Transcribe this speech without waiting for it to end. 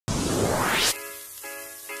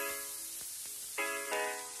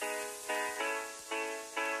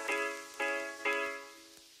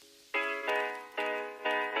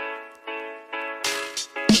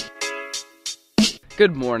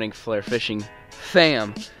Good morning, Flair fishing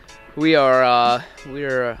fam. We are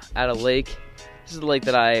at a lake. This is the lake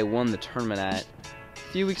that I won the tournament at a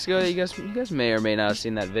few weeks ago. You guys may or may not have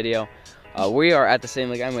seen that video. We are at the same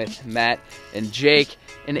lake. I'm with Matt and Jake,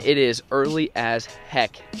 and it is early as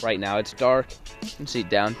heck right now. It's dark. You can see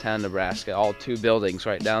downtown Nebraska, all two buildings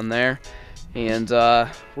right down there. And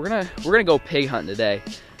we're gonna go pig hunting today.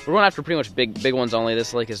 We're going after pretty much big ones only.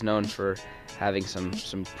 This lake is known for having some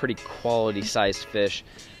pretty quality sized fish.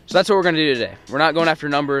 So that's what we're gonna do today. We're not going after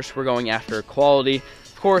numbers, we're going after quality.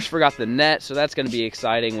 Of course, forgot the net, so that's gonna be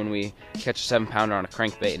exciting when we catch a 7-pounder on a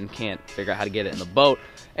crankbait and can't figure out how to get it in the boat.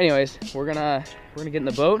 Anyways, we're gonna get in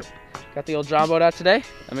the boat. Got the old John boat out today.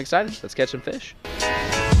 I'm excited. Let's catch some fish.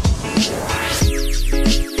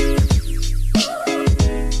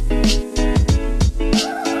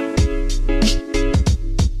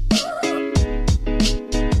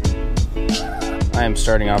 I am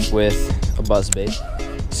starting off with a buzzbait.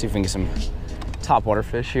 See if we can get some topwater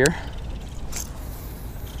fish here.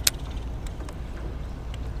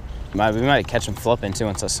 We might catch them flipping too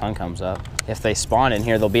once the sun comes up. If they spawn in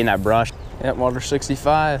here, they'll be in that brush. Yep, water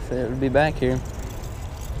 65. It would be back here.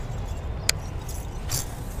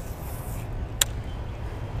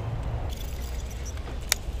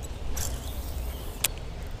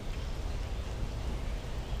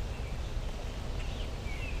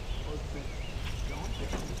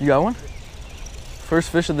 You got one? First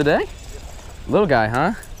fish of the day? Little guy,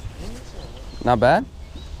 huh? Not bad?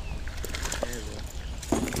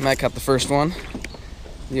 Matt caught the first one.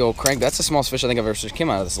 The old crank. That's the smallest fish I think I've ever just came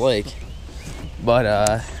out of this lake.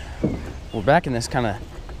 But we're back in this kind of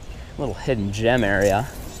little hidden gem area.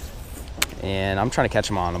 And I'm trying to catch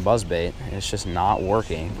them on a buzzbait. And it's just not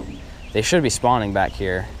working. They should be spawning back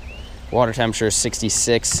here. Water temperature is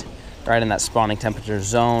 66, right in that spawning temperature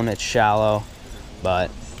zone. It's shallow, but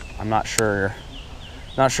I'm not sure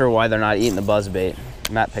why they're not eating the buzzbait.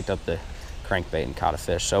 Matt picked up the crankbait and caught a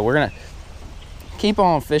fish. So we're gonna keep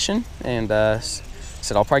on fishing, and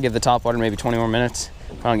said I'll probably give the topwater maybe 20 more minutes.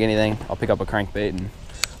 If I don't get anything, I'll pick up a crankbait and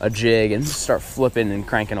a jig and start flipping and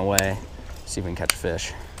cranking away. See if we can catch a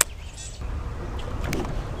fish.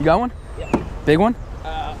 You got one? Yeah. Big one?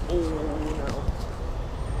 Oh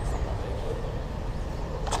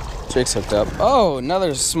no. Jake's hooked up. Oh,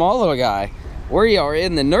 another small little guy. We are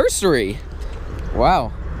in the nursery.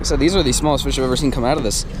 Wow. Like I said, these are the smallest fish I've ever seen come out of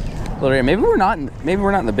this little area. Maybe we're not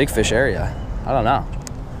in the big fish area. I don't know.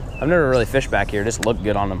 I've never really fished back here. It just looked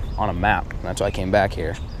good on a map. That's why I came back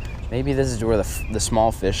here. Maybe this is where the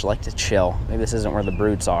small fish like to chill. Maybe this isn't where the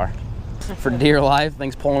brutes are. For dear life,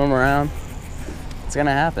 things pulling them around. It's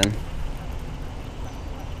gonna happen.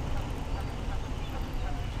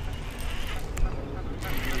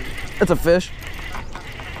 That's a fish.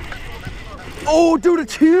 Oh, dude,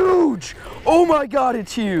 it's huge. Oh my God,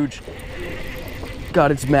 it's huge.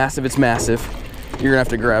 God, it's massive, it's massive. You're gonna have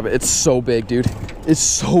to grab it. It's so big, dude. It's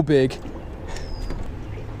so big.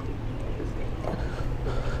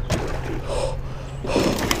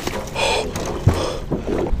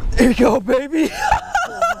 There you go, baby. Dude,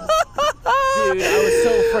 I was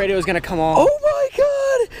so afraid it was gonna come off. Oh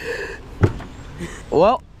my God.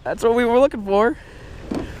 Well, that's what we were looking for.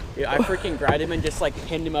 Dude, I freaking grabbed him and just like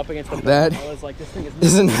pinned him up against the boat. That I was like, this thing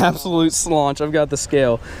is an absolute slaunch. I've got the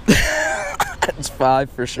scale. It's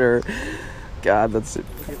 5 for sure. God, that's it.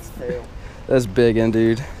 Look at its tail. That's big, in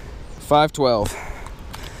dude. 512.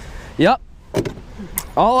 Yep.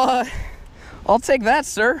 I'll take that,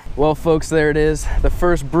 sir. Well, folks, there it is. The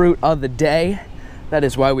first brute of the day. That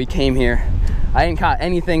is why we came here. I ain't caught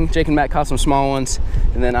anything. Jake and Matt caught some small ones,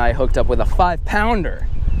 and then I hooked up with a 5-pounder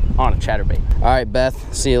on a chatterbait. All right,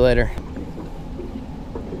 Beth, see you later.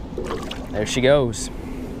 There she goes.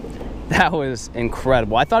 That was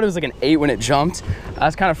incredible. I thought it was like an 8 when it jumped. I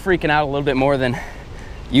was kind of freaking out a little bit more than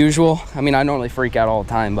usual. I mean, I normally freak out all the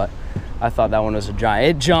time, but I thought that one was a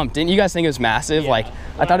giant. It jumped. Didn't you guys think it was massive? Yeah. Like,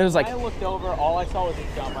 I thought it was like... I looked over, all I saw was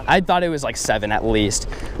a jump. I thought it was like 7 at least.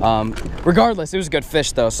 Regardless, it was a good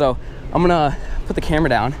fish though, so I'm gonna put the camera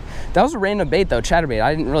down. That was a random bait though, chatterbait.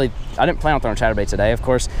 I didn't plan on throwing chatterbait today. Of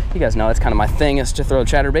course, you guys know that's kind of my thing, is to throw a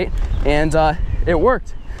chatterbait, and it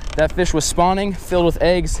worked. That fish was spawning, filled with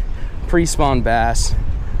eggs, pre-spawn bass.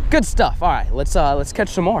 Good stuff. All right, let's catch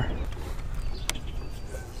some more.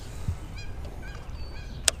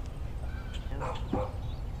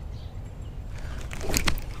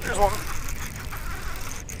 There's one.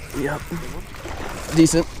 Yep.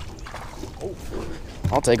 Decent.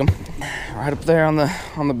 I'll take them. Right up there on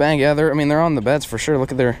the bank. Yeah, they're on the beds for sure.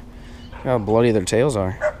 Look at how bloody their tails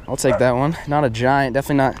are. I'll take that one. Not a giant,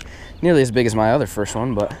 definitely not nearly as big as my other first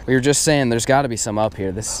one, but we were just saying there's got to be some up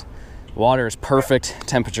here. This Water is perfect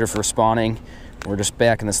temperature for spawning. We're just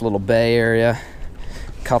back in this little bay area.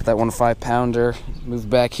 Caught that 1 5-pounder. Moved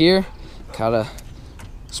back here. Caught a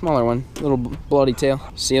smaller one, little bloody tail.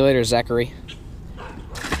 See you later, Zachary.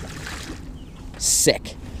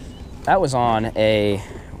 Sick. That was on a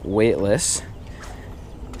weightless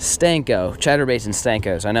Stanko, chatterbaits and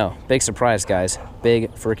Stankos. I know, big surprise, guys.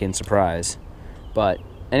 Big freaking surprise. But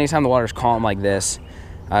anytime the water's calm like this,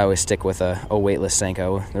 I always stick with a weightless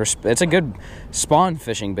Senko. It's a good spawn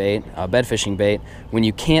fishing bait, bed fishing bait, when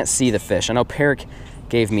you can't see the fish. I know Peric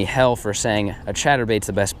gave me hell for saying a chatterbait's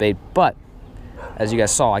the best bait, but as you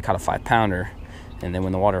guys saw, I caught a 5-pounder, and then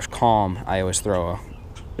when the water's calm, I always throw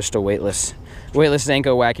just a weightless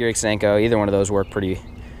Senko, wacky rig Senko. Either one of those work pretty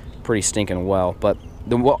stinking well. But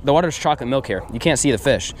the water's chocolate milk here. You can't see the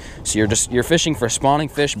fish, so you're fishing for spawning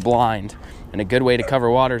fish blind. And a good way to cover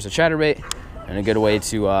water is a chatterbait, and a good way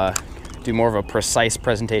to do more of a precise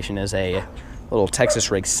presentation is a little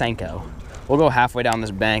Texas rig Senko. We'll go halfway down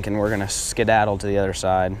this bank, and we're gonna skedaddle to the other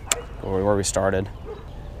side, where we started.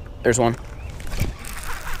 There's one.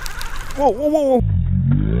 Whoa, whoa, whoa, whoa.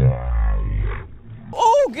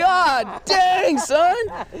 Oh, God dang, son.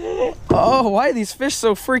 Oh, why are these fish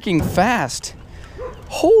so freaking fast?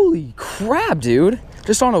 Holy crap, dude.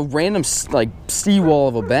 Just on a random, like, seawall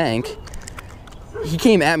of a bank. He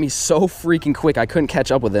came at me so freaking quick, I couldn't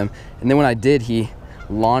catch up with him. And then when I did, he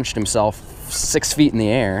launched himself 6 feet in the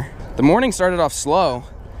air. The morning started off slow.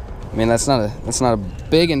 I mean, that's not a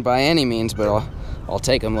big one by any means, but I'll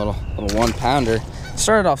take him, little 1-pounder.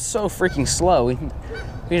 Started off so freaking slow. We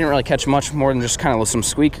didn't really catch much more than just kind of some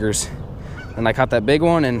squeakers. And I caught that big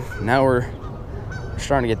one, and now we're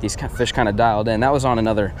starting to get these fish kind of dialed in. That was on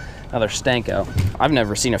another Stanko. I've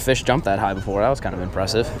never seen a fish jump that high before. That was kind of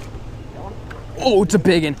impressive. Oh, it's a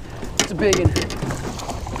big one. It's a big one.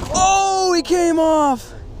 Oh, he came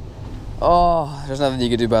off. Oh, there's nothing you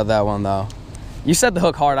could do about that one, though. You set the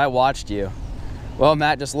hook hard. I watched you. Well,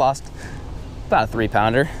 Matt just lost about a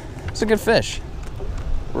 3-pounder. It's a good fish.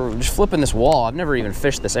 We're just flipping this wall. I've never even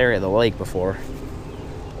fished this area of the lake before.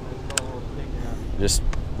 Just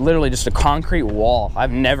literally just a concrete wall.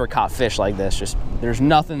 I've never caught fish like this. Just there's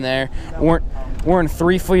nothing there. We're in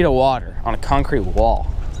 3 feet of water on a concrete wall.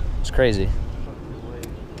 It's crazy.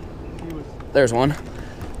 There's one.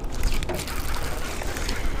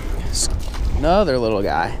 Another little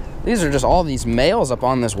guy. These are just all these males up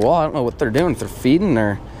on this wall. I don't know what they're doing, if they're feeding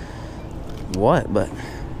or what, but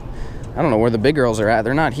I don't know where the big girls are at.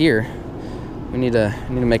 They're not here. We need to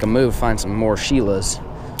make a move, find some more Sheilas,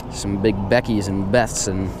 some big Beckys and Beths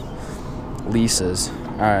and Lisas.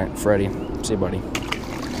 All right, Freddie, see you, buddy.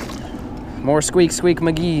 More squeak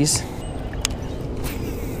McGee's.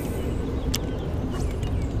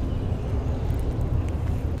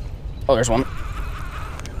 Oh, there's one.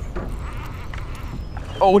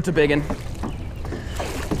 Oh, it's a big one.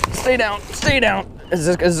 Stay down, stay down. This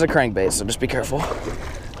is a crankbait, so just be careful.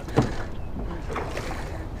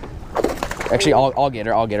 Actually, I'll get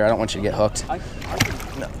her. I don't want you to get hooked.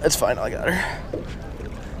 No, it's fine. I got her.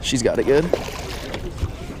 She's got it good.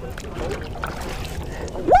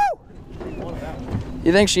 Woo!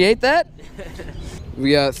 You think she ate that?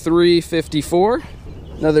 We got 354.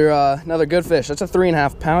 Another good fish. That's a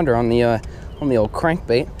 3.5-pounder on the old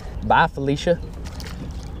crankbait. Bye, Felicia.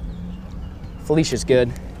 Felicia's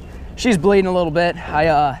good. She's bleeding a little bit.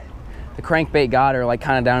 The crankbait got her like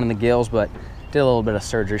kind of down in the gills, but did a little bit of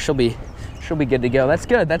surgery. She'll be good to go. That's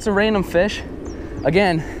good. That's a random fish.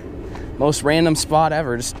 Again, most random spot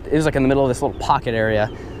ever. It was like in the middle of this little pocket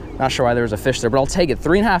area. Not sure why there was a fish there, but I'll take it.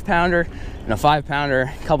 3.5-pounder and a 5-pounder,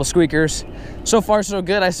 a couple squeakers. So far, so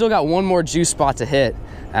good. I still got one more juice spot to hit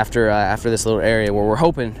after this little area where we're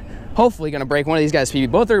hopefully gonna break one of these guys'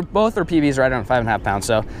 PB. Both are PBs right around 5.5 pounds.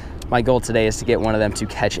 So my goal today is to get one of them to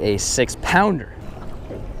catch a 6-pounder.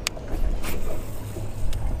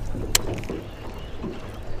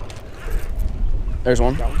 There's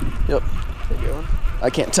one. Yep. I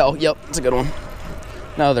can't tell. Yep, it's a good one.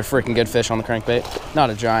 Another freaking good fish on the crankbait. Not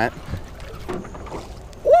a giant.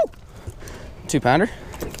 Woo! 2-pounder.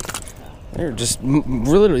 They're just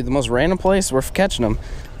literally the most random place we're catching them.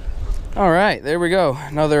 All right, there we go.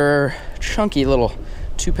 Another chunky little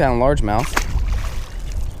 2-pound largemouth.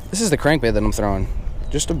 This is the crankbait that I'm throwing.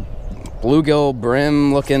 Just a bluegill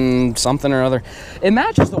brim looking something or other. It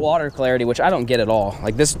matches the water clarity, which I don't get at all.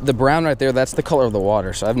 Like this, the brown right there, that's the color of the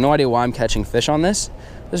water. So I have no idea why I'm catching fish on this.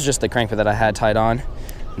 This is just the crankbait that I had tied on.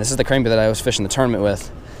 And this is the crankbait that I was fishing the tournament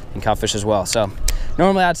with and caught fish as well. So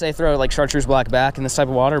normally I'd say throw like chartreuse black back in this type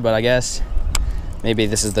of water, but I guess maybe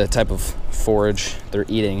this is the type of forage they're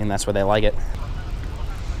eating and that's why they like it.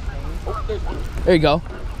 There you go.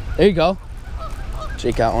 There you go.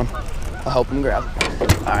 Jake got one. I'll help him grab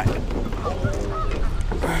it. All right.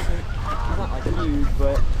 Not like huge,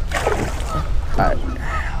 but. All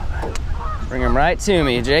right. Bring him right to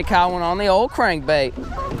me. Jake caught one on the old crankbait.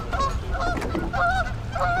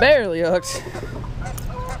 Barely hooked.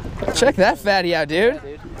 Check that fatty out, dude. Yeah,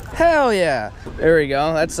 dude. Hell yeah. There we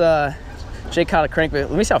go. That's Jake caught a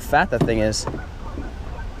crankbait. Let me see how fat that thing is.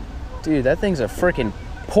 Dude, that thing's a freaking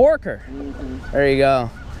porker. There you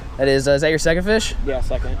go. That is that your second fish? Yeah,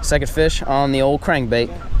 second. Second fish on the old crankbait.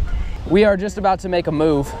 Yeah. We are just about to make a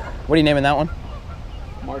move. What are you naming that one?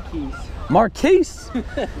 Marquise. Marquise.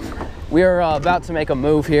 We are about to make a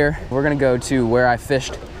move here. We're gonna go to where I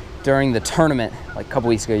fished during the tournament like a couple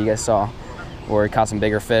weeks ago. You guys saw where we caught some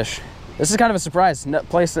bigger fish. This is kind of a surprise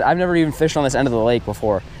place. I've never even fished on this end of the lake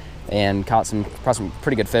before and caught some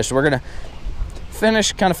pretty good fish. So we're gonna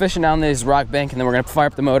finish kind of fishing down this rock bank, and then we're gonna fire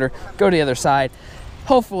up the motor, go to the other side.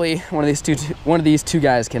 Hopefully one of these two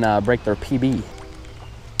guys can break their PB.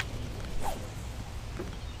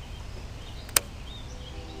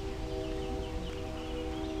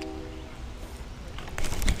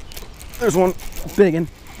 There's one biggin.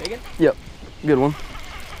 Biggin? Yep, good one.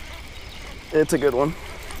 It's a good one.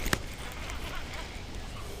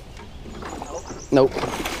 Nope.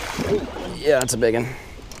 Yeah, it's a biggin.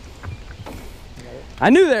 I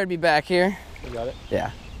knew there'd be back here. You got it? Yeah.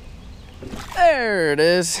 There it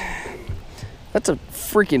is. That's a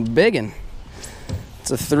freaking biggin.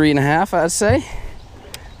 It's a 3.5, I'd say.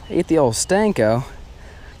 Ate the old stanko.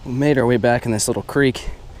 We made our way back in this little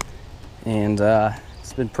creek, and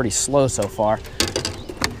it's been pretty slow so far.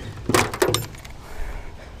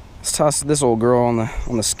 Let's toss this old girl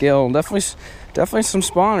on the scale. Definitely some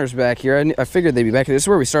spawners back here. I figured they'd be back here. This is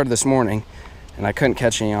where we started this morning, and I couldn't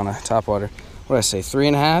catch any on a topwater. What did I say,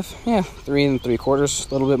 3.5? Yeah, 3 3/4,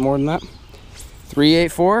 a little bit more than that.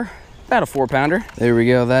 3.84, about a 4-pounder. There we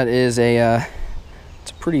go. That is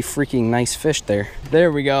it's a pretty freaking nice fish there.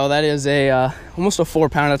 There we go. That is almost a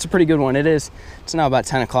 4-pounder. That's a pretty good one. It is. It's now about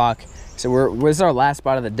 10 o'clock. So this is our last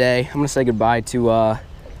spot of the day. I'm gonna say goodbye to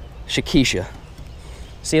Shakisha.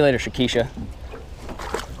 See you later, Shakisha.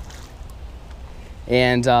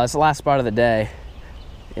 And it's the last spot of the day,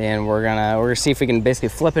 and we're gonna see if we can basically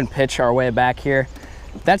flip and pitch our way back here.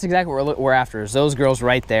 That's exactly what we're after, is those girls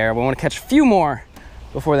right there. We want to catch a few more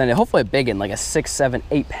before then. Hopefully a big one, like a 6, 7,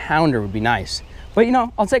 8-pounder would be nice. But you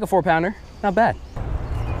know, I'll take a 4-pounder. Not bad.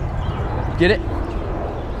 Get it?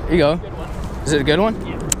 Here you go. Is it a good one?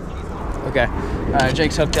 Yeah. Okay.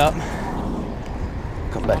 Jake's hooked up.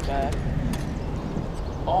 Come back.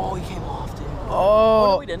 Oh, he came off, dude. Oh.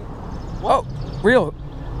 Oh, no, we didn't. What? Oh, real.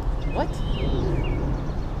 What?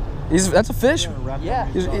 That's a fish. Yeah.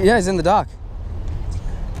 He's in the dock.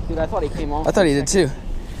 Dude, I thought he came off. I thought he did too.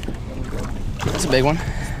 That's a big one.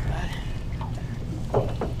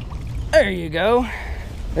 There you go.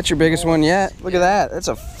 That's your biggest one yet. Look at that. That's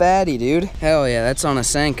a fatty, dude. Hell yeah, that's on a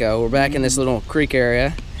senko. We're back in this little creek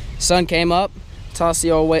area. Sun came up, tossed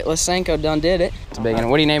the old weightless senko, done did it. It's a big one.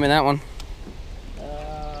 What are you naming that one?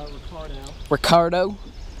 Ricardo. Ricardo.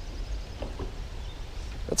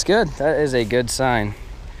 That's good. That is a good sign.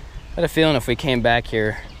 I had a feeling if we came back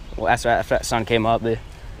here, well, after that sun came up, we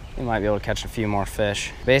might be able to catch a few more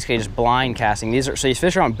fish. Basically just blind casting. So these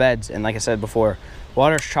fish are on beds, and like I said before,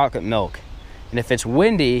 water's chocolate milk. And if it's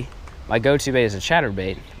windy, my go-to bait is a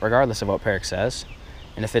chatterbait, regardless of what Peric says.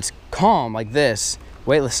 And if it's calm like this,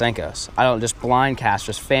 weightless senkos. I don't just blind cast,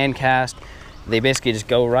 just fan cast. They basically just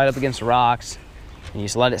go right up against the rocks, and you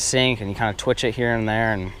just let it sink, and you kind of twitch it here and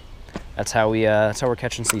there, and that's how we're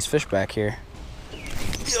catching these fish back here.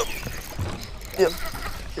 Yep.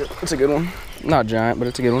 It's a good one. Not giant, but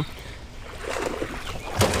it's a good one.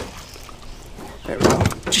 There we go.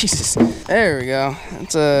 Jesus. There we go.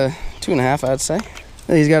 That's a 2.5, I'd say.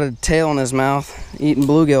 He's got a tail in his mouth, eating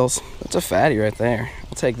bluegills. That's a fatty right there.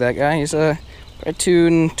 I'll take that guy. He's right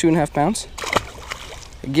 2.5 pounds.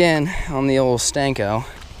 Again, on the old stanko.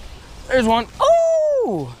 There's one.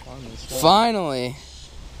 Oh! Finally.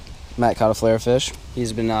 Matt caught a Flair fish.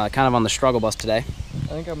 He's been kind of on the struggle bus today. I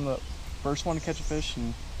think I'm the first one to catch a fish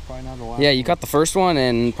and probably not the last. Yeah, you caught the first one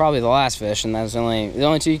and probably the last fish, and that's the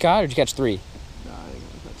only two you caught, or did you catch 3? No, I think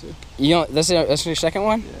I caught 2. You know, that's your second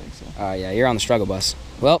one? Yeah, I think so. Yeah, you're on the struggle bus.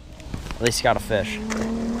 Well, at least you got a fish.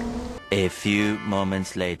 A few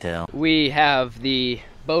moments later. We have the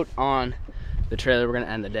boat on the trailer. We're gonna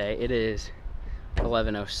end the day. It is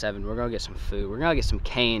 11:07. We're gonna get some food. We're gonna get some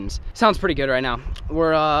canes. Sounds pretty good right now.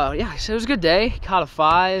 We're yeah, so it was a good day. Caught a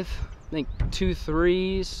 5, I think 2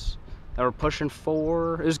 3s that were pushing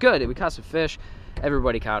 4. It was good. We caught some fish.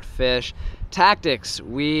 everybody caught fish. Tactics,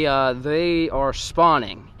 they are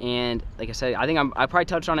spawning, and like I said, I probably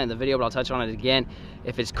touched on it in the video, but I'll touch on it again.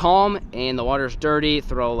 If it's calm and the water's dirty,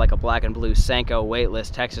 throw like a black and blue senko, weightless,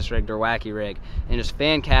 Texas rigged, or wacky rig, and just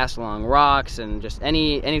fan cast along rocks and just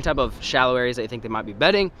any type of shallow areas that you think they might be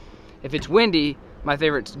bedding. If it's windy, my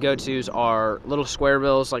favorite go-tos are little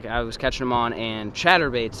squarebills, like I was catching them on, and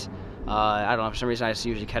chatterbaits. I don't know, for some reason I just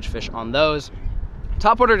usually catch fish on those.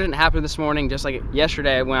 Topwater didn't happen this morning, just like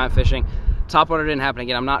yesterday I went out fishing. Topwater didn't happen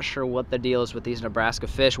again. I'm not sure what the deal is with these Nebraska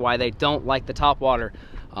fish, why they don't like the topwater.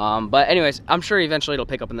 But anyways, I'm sure eventually it'll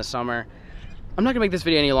pick up in the summer. I'm not gonna make this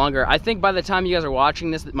video any longer. I think by the time you guys are watching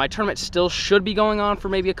this, my tournament still should be going on for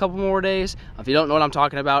maybe a couple more days. If you don't know what I'm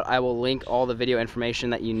talking about, I will link all the video information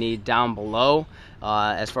that you need down below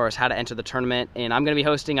as far as how to enter the tournament. And I'm gonna be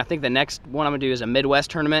hosting, I think the next one I'm gonna do is a Midwest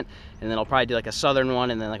tournament, and then I'll probably do like a Southern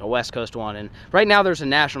one and then like a West Coast one. And right now there's a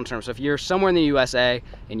national tournament, so if you're somewhere in the USA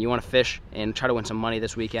and you wanna fish and try to win some money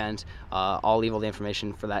this weekend, I'll leave all the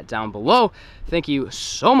information for that down below. Thank you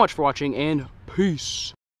so much for watching, and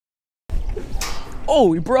peace.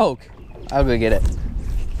 Oh, he broke. I'll go get it.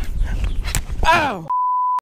 Ow!